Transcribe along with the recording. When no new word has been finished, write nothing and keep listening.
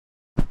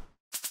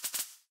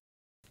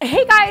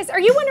Hey guys,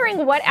 are you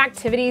wondering what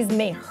activities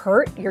may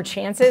hurt your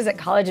chances at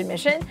college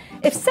admission?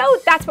 If so,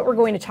 that's what we're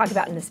going to talk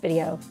about in this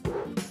video.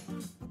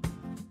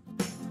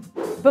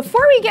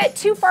 Before we get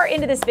too far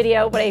into this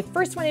video, what I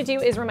first want to do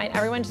is remind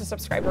everyone to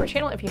subscribe to our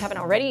channel. If you haven't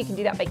already, you can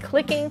do that by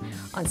clicking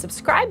on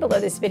subscribe below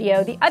this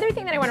video. The other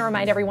thing that I want to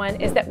remind everyone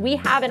is that we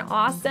have an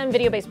awesome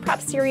video-based prep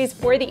series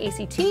for the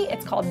ACT.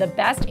 It's called The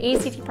Best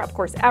ACT Prep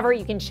Course Ever.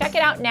 You can check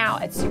it out now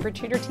at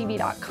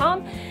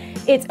SupertutorTV.com.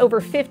 It's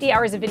over 50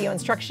 hours of video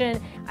instruction.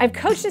 I've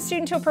coached a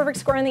student to a perfect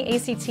score on the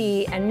ACT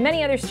and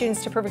many other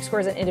students to perfect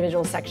scores in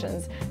individual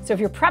sections. So if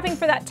you're prepping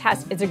for that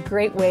test, it's a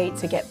great way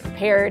to get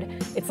prepared.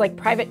 It's like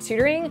private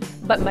tutoring,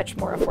 but much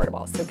more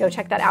affordable. So go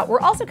check that out.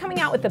 We're also coming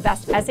out with the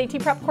best SAT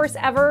prep course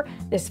ever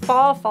this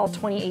fall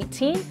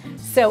 2018.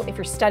 So if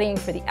you're studying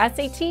for the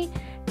SAT,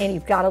 and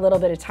you've got a little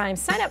bit of time,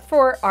 sign up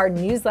for our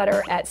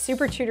newsletter at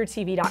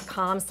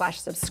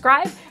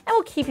supertutortv.com/subscribe, and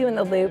we'll keep you in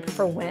the loop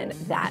for when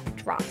that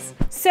drops.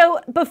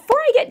 So before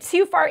I get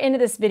too far into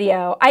this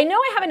video, I know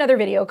I have another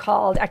video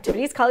called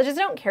Activities Colleges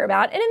Don't Care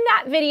About, and in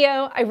that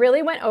video, I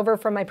really went over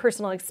from my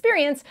personal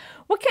experience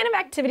what kind of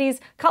activities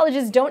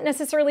colleges don't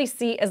necessarily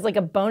see as like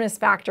a bonus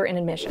factor in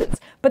admissions.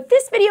 But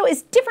this video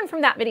is different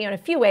from that video in a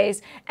few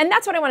ways, and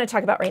that's what I want to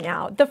talk about right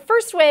now. The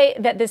first way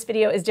that this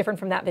video is different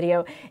from that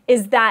video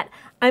is that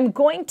I'm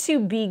going to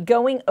be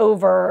going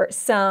over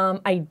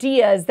some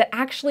ideas that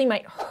actually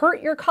might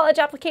hurt your college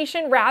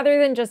application rather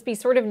than just be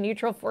sort of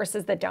neutral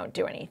forces that don't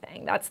do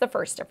anything. That's the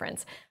first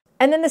difference.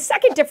 And then the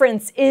second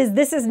difference is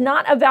this is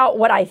not about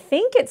what I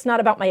think. It's not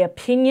about my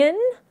opinion.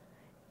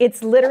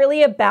 It's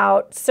literally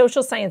about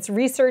social science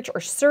research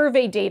or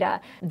survey data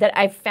that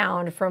I've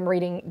found from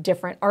reading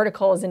different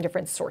articles and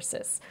different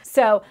sources.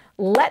 So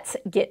let's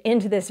get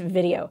into this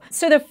video.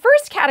 So the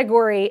first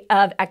category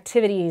of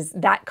activities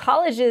that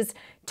colleges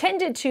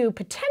tended to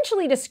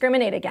potentially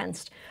discriminate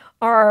against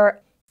are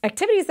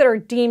activities that are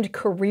deemed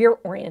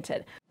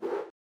career-oriented.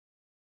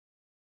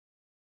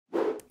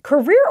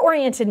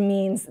 Career-oriented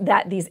means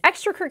that these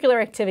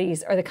extracurricular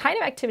activities are the kind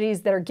of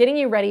activities that are getting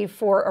you ready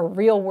for a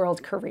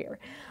real-world career.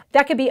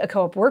 That could be a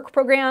co-op work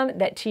program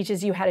that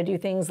teaches you how to do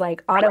things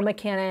like auto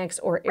mechanics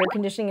or air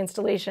conditioning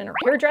installation or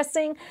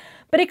hairdressing,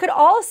 but it could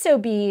also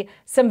be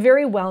some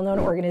very well-known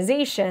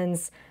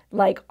organizations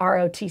like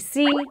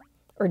ROTC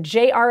or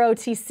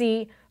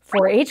JROTC,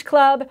 4-H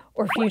Club,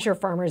 or Future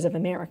Farmers of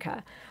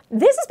America.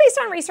 This is based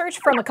on research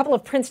from a couple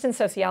of Princeton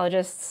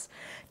sociologists,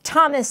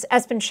 Thomas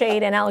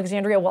Espenshade and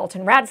Alexandria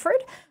Walton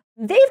Radford.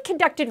 They've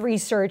conducted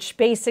research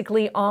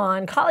basically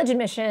on college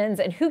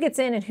admissions and who gets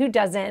in and who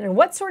doesn't and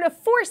what sort of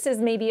forces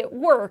may be at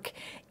work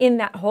in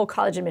that whole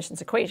college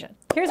admissions equation.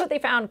 Here's what they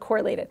found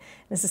correlated.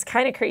 This is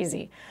kind of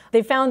crazy.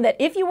 They found that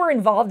if you were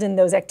involved in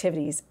those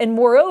activities, and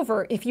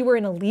moreover, if you were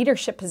in a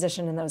leadership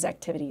position in those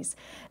activities,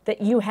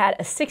 that you had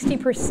a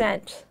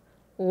 60%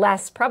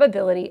 less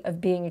probability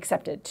of being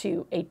accepted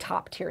to a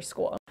top-tier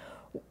school.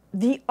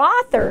 The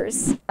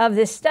authors of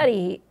this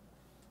study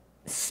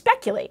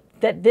speculate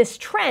that this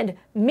trend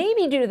may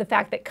be due to the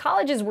fact that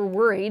colleges were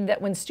worried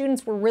that when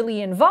students were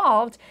really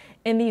involved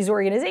in these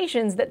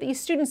organizations, that these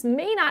students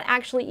may not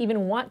actually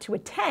even want to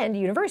attend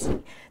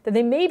university, that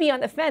they may be on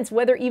the fence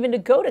whether even to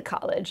go to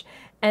college,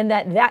 and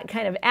that that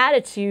kind of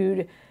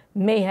attitude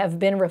may have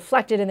been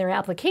reflected in their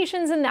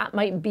applications, and that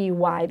might be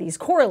why these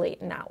correlate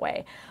in that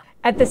way.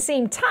 At the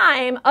same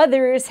time,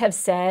 others have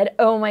said,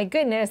 oh my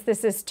goodness,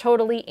 this is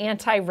totally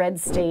anti-red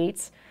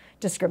state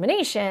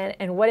discrimination,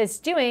 and what it's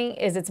doing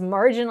is it's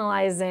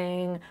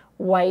marginalizing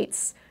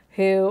whites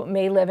who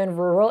may live in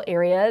rural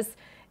areas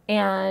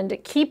and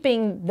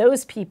keeping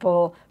those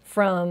people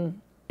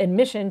from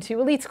admission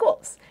to elite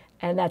schools,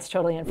 and that's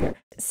totally unfair.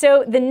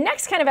 So the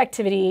next kind of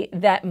activity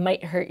that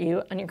might hurt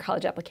you on your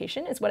college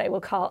application is what I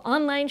will call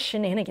online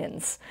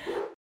shenanigans.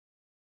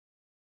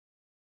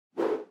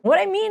 What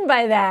I mean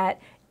by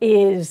that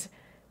is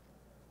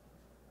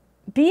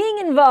being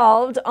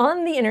involved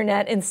on the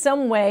internet in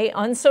some way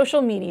on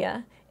social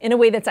media in a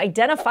way that's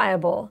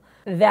identifiable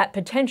that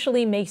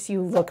potentially makes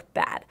you look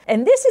bad.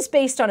 And this is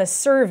based on a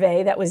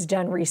survey that was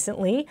done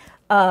recently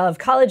of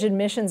college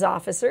admissions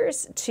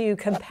officers to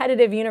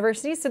competitive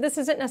universities. So this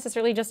isn't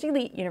necessarily just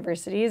elite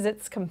universities,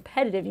 it's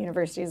competitive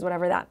universities,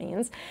 whatever that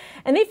means.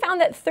 And they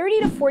found that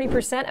 30 to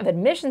 40% of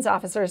admissions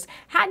officers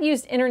had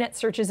used internet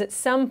searches at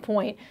some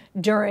point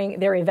during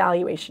their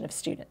evaluation of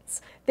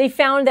students. They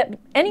found that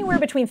anywhere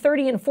between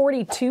 30 and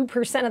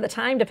 42% of the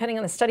time, depending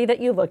on the study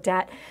that you looked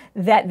at,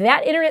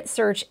 that internet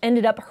search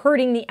ended up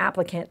hurting the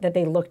applicant that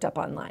they looked up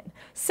online.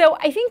 So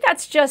I think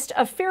that's just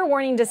a fair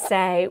warning to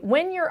say,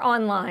 when you're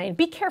online,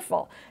 be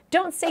careful.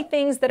 Don't say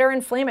things that are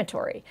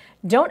inflammatory.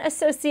 Don't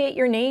associate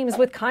your names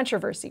with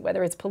controversy,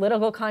 whether it's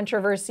political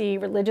controversy,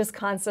 religious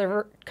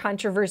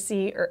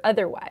controversy, or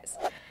otherwise.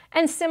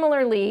 And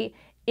similarly,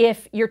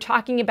 if you're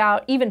talking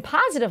about, even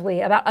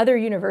positively, about other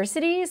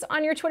universities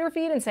on your Twitter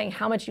feed and saying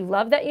how much you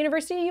love that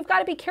university, you've got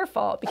to be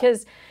careful,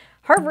 because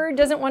Harvard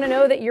doesn't want to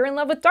know that you're in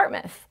love with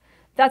Dartmouth.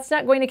 that's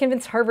not going to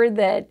convince Harvard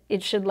that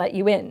it should let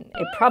you in.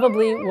 It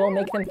probably will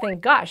make them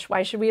think, gosh,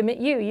 why should we admit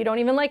you? You don't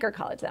even like our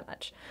college that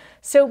much.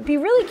 So be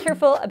really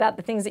careful about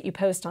the things that you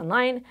post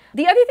online.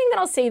 The other thing that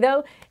I'll say,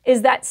 though,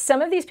 is that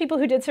some of these people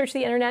who did search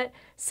the internet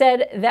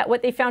said that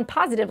what they found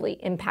positively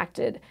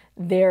impacted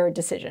their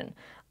decision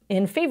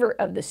in favor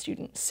of the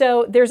student.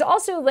 So there's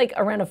also like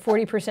around a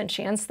 40%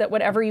 chance that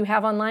whatever you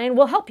have online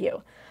will help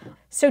you.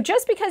 So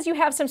just because you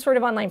have some sort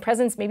of online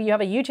presence, maybe you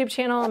have a YouTube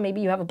channel, maybe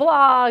you have a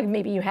blog,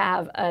 maybe you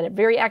have a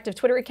very active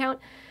Twitter account,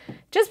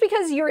 just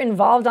because you're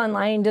involved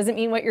online doesn't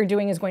mean what you're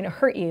doing is going to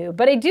hurt you.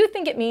 But I do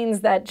think it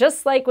means that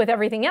just like with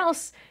everything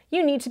else,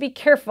 you need to be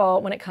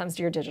careful when it comes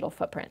to your digital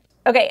footprint.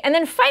 Okay, and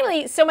then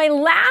finally, so my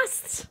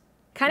last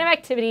kind of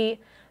activity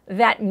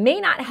that may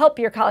not help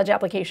your college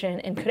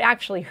application and could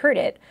actually hurt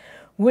it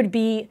would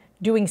be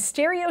doing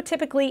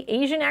stereotypically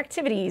Asian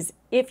activities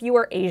if you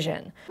are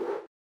Asian.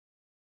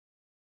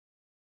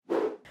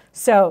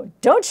 So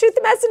don't shoot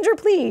the messenger,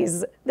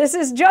 please. This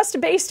is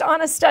just based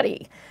on a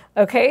study,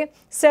 okay?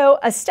 So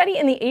a study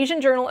in the Asian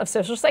Journal of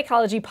Social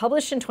Psychology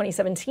published in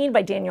 2017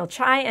 by Daniel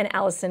Chai and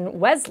Allison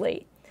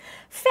Wesley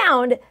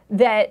found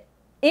that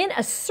in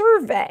a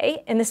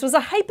survey, and this was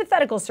a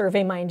hypothetical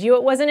survey, mind you,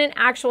 it wasn't an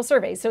actual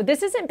survey. So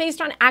this isn't based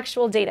on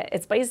actual data.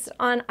 It's based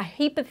on a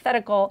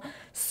hypothetical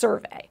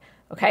survey,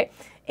 okay?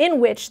 In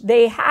which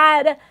they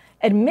had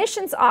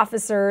admissions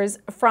officers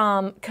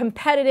from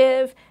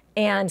competitive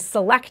and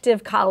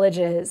selective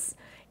colleges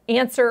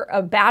answer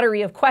a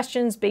battery of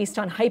questions based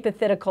on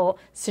hypothetical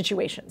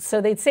situations. So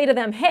they'd say to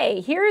them,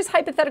 hey, here's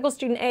hypothetical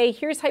student A,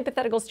 here's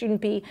hypothetical student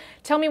B,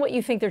 tell me what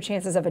you think their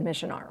chances of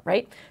admission are,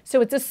 right?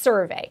 So it's a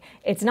survey.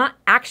 It's not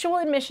actual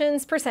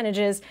admissions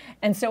percentages,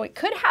 and so it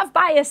could have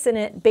bias in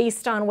it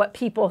based on what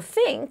people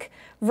think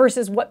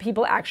versus what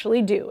people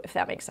actually do, if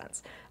that makes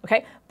sense,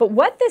 okay? But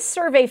what this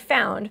survey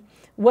found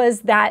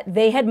was that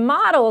they had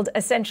modeled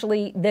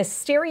essentially this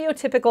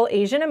stereotypical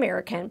Asian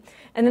American,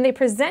 and then they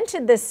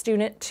presented this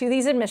student to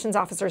these admissions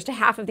officers, to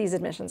half of these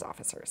admissions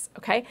officers,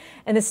 okay?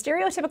 And the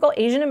stereotypical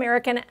Asian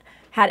American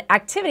had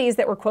activities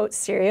that were, quote,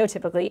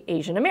 stereotypically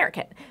Asian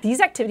American. These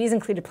activities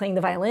included playing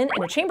the violin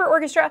in a chamber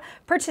orchestra,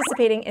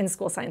 participating in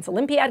school science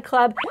Olympiad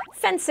club,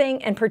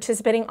 fencing, and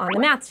participating on the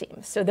math team.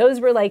 So those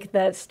were like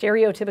the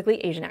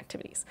stereotypically Asian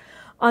activities.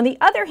 On the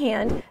other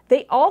hand,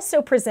 they also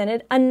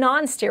presented a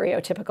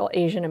non-stereotypical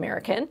Asian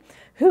American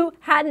who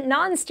had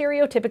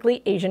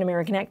non-stereotypically Asian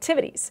American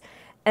activities.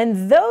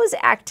 And those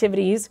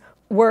activities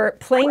were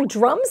playing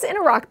drums in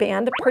a rock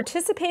band,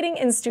 participating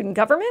in student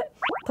government,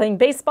 playing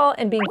baseball,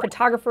 and being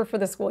photographer for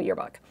the school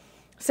yearbook.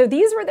 So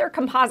these were their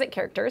composite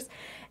characters.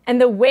 And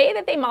the way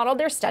that they modeled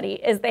their study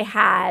is they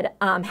had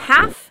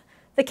half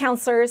the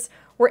counselors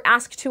were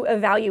asked to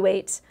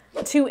evaluate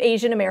 2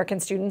 Asian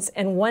American students,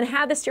 and one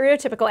had the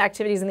stereotypical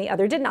activities and the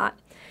other did not.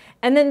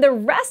 And then the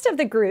rest of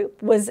the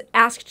group was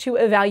asked to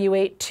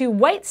evaluate 2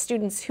 white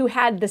students who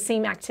had the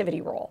same activity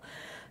role.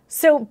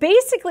 So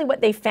basically what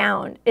they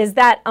found is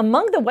that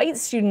among the white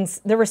students,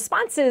 the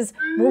responses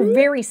were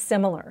very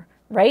similar,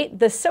 right?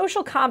 The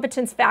social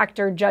competence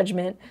factor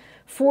judgment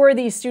for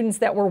these students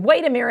that were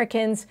white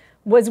Americans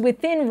was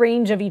within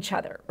range of each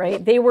other,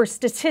 right? They were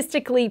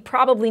statistically,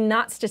 probably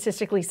not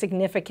statistically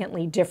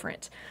significantly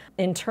different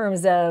in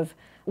terms of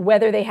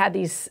whether they had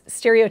these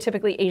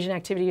stereotypically Asian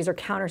activities or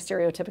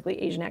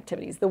counter-stereotypically Asian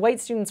activities. The white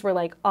students were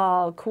like,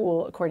 oh,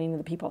 cool, according to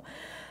the people.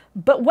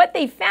 But what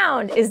they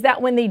found is that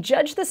when they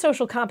judged the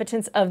social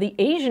competence of the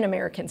Asian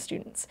American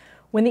students,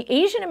 when the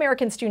Asian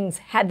American students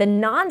had the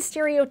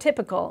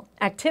non-stereotypical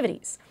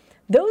activities,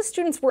 those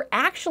students were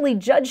actually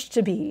judged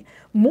to be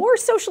more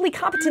socially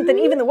competent than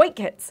even the white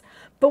kids.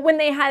 But when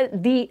they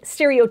had the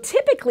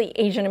stereotypically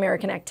Asian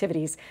American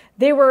activities,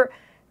 they were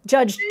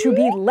judged to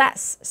be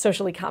less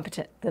socially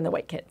competent than the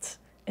white kids,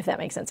 if that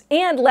makes sense.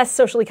 And less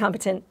socially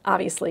competent,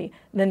 obviously,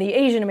 than the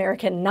Asian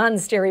American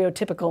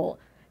non-stereotypical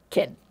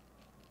kid,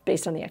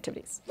 based on the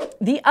activities.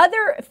 The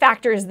other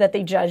factors that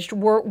they judged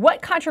were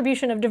what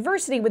contribution of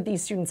diversity would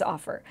these students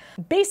offer.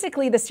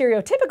 Basically, the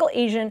stereotypical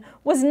Asian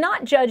was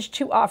not judged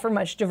to offer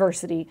much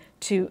diversity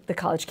to the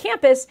college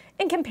campus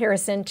in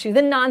comparison to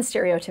the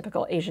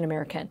non-stereotypical Asian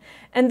American.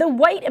 And the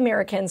white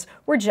Americans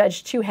were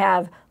judged to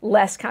have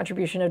less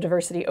contribution of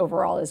diversity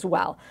overall as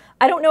well.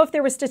 I don't know if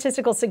there was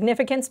statistical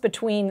significance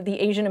between the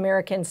Asian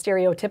American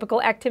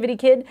stereotypical activity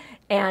kid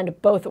and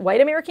both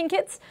white American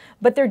kids,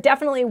 but there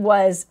definitely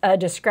was a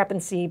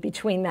discrepancy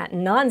between that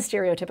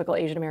non-stereotypical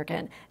Asian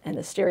American and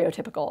the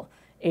stereotypical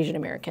Asian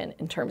American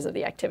in terms of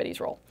the activities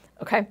role,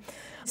 okay?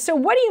 So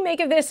what do you make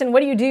of this, and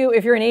what do you do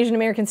if you're an Asian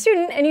American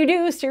student and you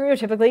do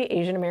stereotypically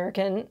Asian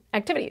American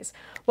activities?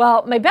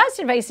 Well, my best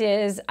advice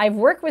is I've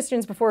worked with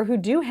students before who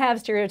do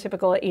have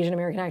stereotypical Asian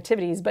American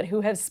activities, but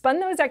who have spun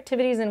those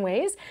activities in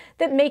ways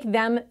that make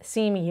them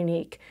seem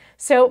unique.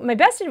 So my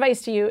best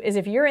advice to you is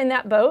if you're in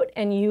that boat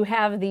and you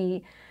have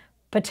the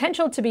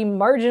potential to be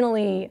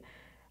marginally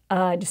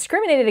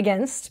discriminated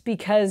against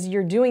because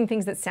you're doing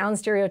things that sound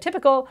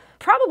stereotypical,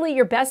 probably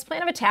your best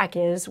plan of attack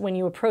is when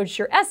you approach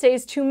your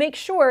essays to make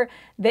sure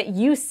that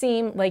you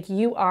seem like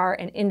you are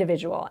an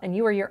individual and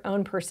you are your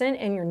own person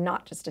and you're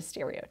not just a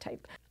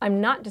stereotype. I'm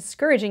not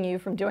discouraging you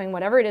from doing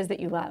whatever it is that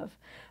you love,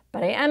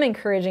 but I am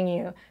encouraging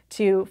you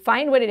to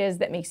find what it is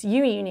that makes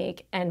you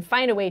unique and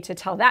find a way to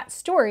tell that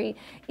story,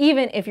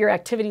 even if your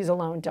activities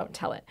alone don't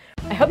tell it.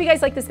 I hope you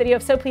guys like this video.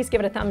 If so, please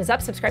give it a thumbs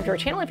up, subscribe to our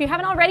channel if you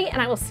haven't already,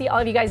 and I will see all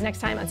of you guys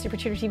next time on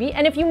SupertutorTV.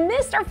 And if you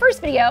missed our first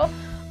video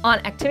on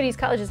activities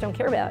colleges don't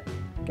care about,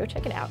 go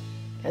check it out,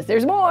 because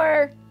there's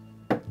more.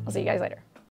 I'll see you guys later.